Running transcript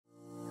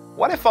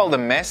What if all the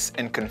mess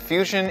and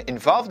confusion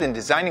involved in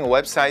designing a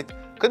website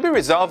could be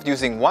resolved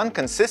using one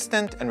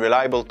consistent and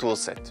reliable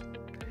toolset?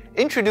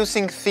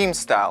 Introducing Theme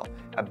Style,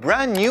 a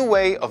brand new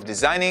way of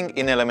designing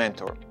in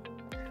Elementor.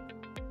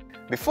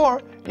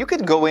 Before, you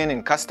could go in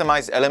and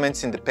customize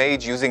elements in the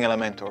page using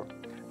Elementor,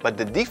 but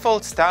the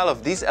default style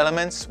of these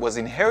elements was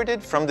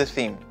inherited from the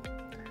theme.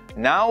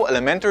 Now,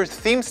 Elementor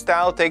Theme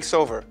Style takes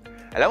over,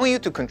 allowing you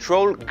to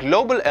control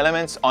global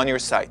elements on your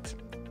site.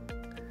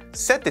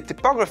 Set the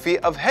typography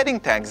of heading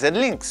tags and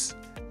links.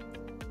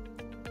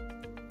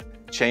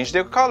 Change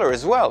their color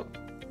as well.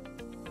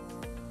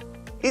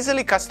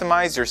 Easily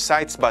customize your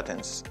site's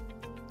buttons.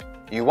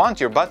 You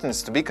want your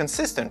buttons to be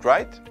consistent,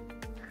 right?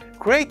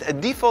 Create a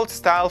default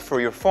style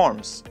for your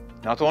forms.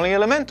 Not only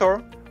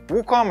Elementor,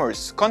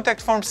 WooCommerce, Contact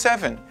Form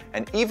 7,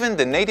 and even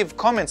the native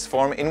comments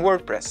form in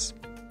WordPress.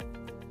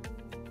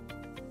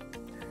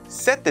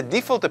 Set the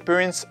default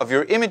appearance of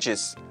your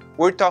images.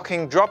 We're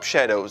talking drop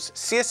shadows,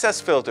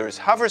 CSS filters,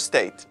 hover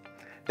state.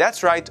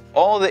 That's right,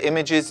 all the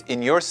images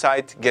in your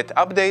site get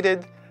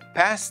updated,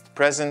 past,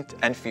 present,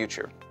 and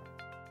future.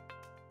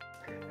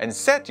 And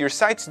set your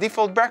site's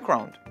default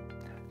background.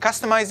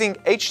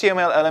 Customizing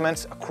HTML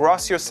elements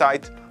across your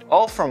site,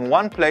 all from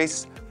one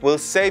place, will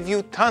save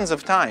you tons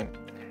of time.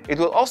 It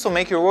will also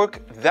make your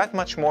work that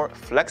much more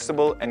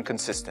flexible and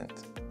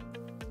consistent.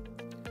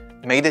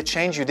 Made a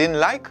change you didn't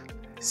like?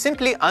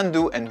 Simply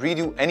undo and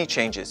redo any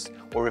changes,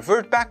 or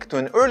revert back to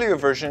an earlier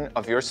version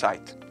of your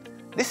site.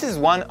 This is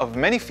one of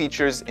many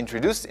features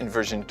introduced in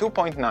version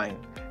 2.9,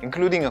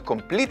 including a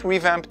complete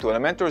revamp to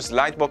Elementor's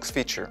Lightbox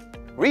feature.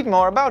 Read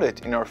more about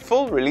it in our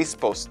full release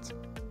post.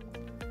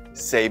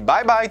 Say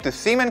bye-bye to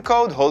theme and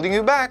code holding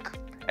you back,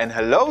 and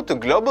hello to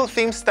Global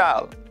Theme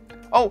Style.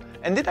 Oh,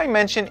 and did I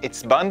mention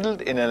it's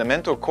bundled in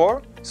Elementor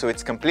Core, so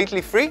it's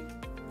completely free?